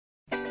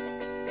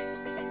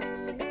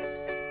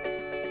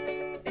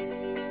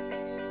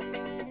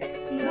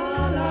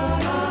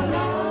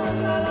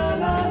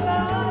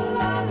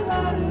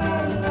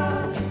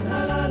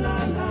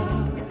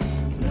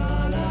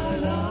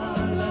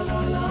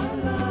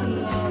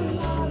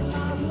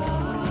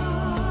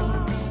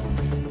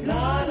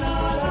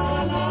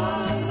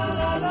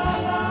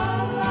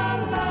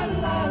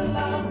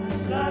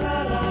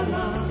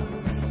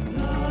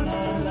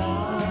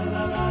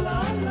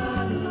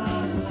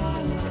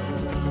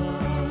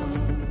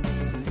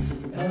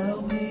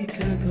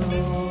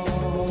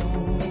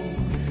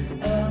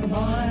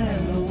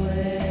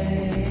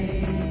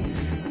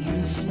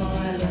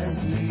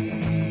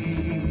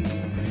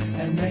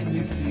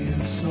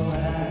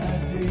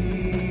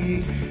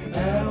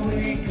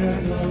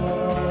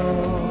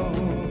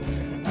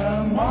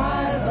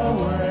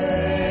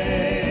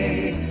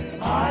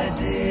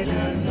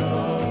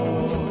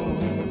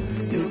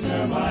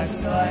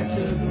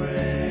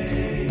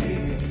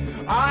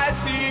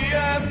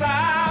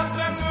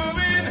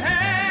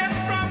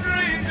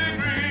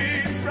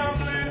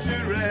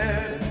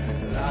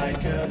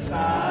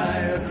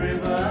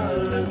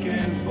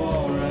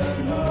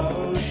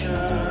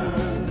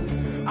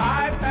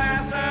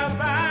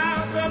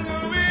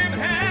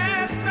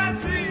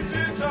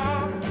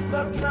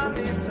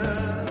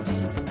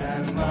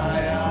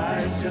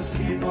just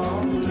keep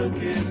on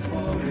looking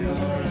for your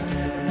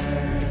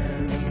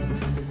hand.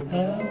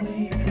 A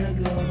week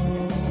ago,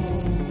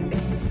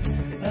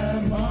 a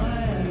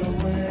mile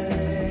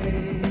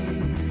away,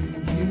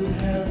 you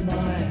held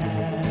my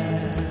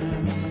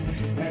hand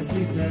as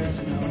if there's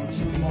no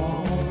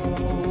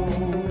tomorrow.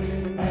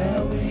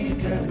 A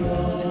week ago,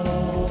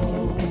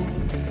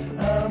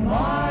 a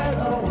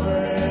mile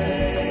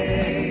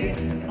away,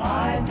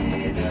 I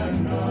didn't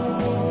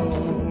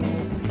know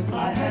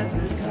I had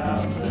to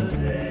count the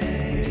days.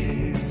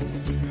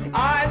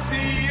 I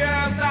see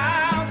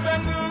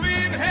 1,000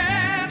 moving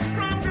heads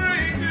from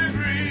gray to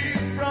green,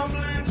 from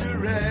blue to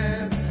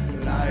red,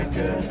 like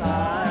a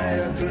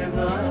tired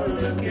river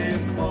looking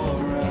for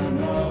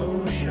an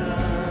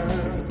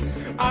ocean.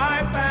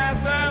 I pass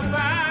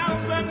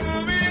 1,000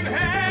 moving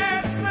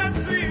heads that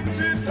seem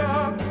to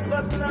talk,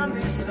 but none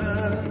is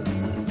heard,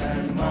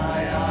 and my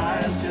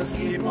eyes just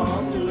keep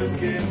on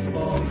looking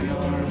for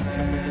your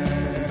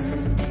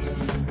hand.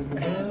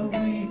 A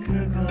week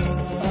ago,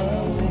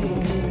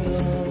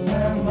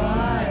 a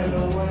mile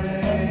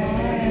away,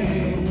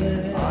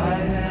 I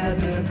had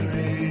a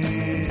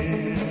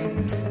dream,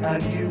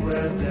 and you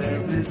were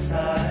there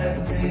beside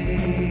me.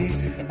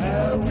 A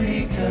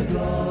week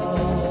ago,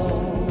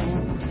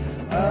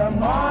 a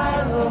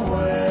mile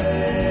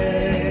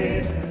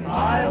away,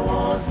 I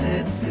was,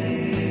 it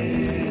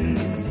seems,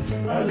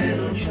 a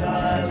little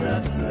child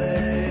at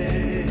play.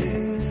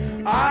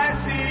 I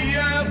see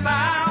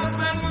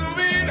 1,000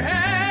 moving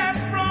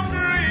heads from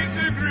gray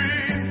to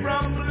green,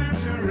 from blue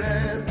to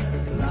red,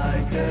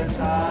 like a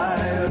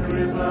tired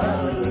river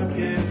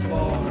looking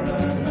for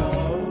an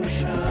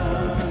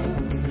ocean.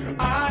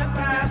 I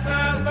pass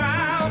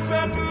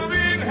 1,000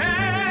 moving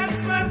heads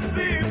that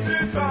seem to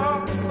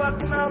talk, but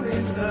none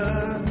is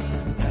heard,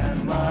 and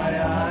my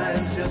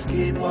eyes just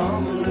keep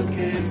on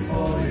looking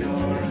for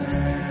your hand.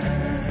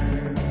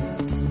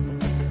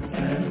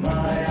 And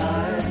my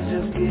eyes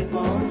just keep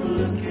on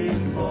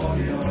looking for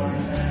your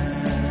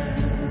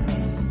hand.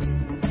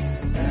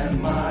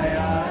 And my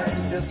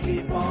eyes just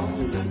keep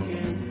on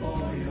looking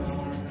for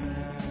your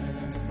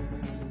hand.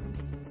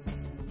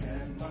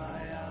 And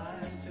my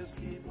eyes just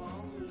keep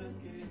on looking.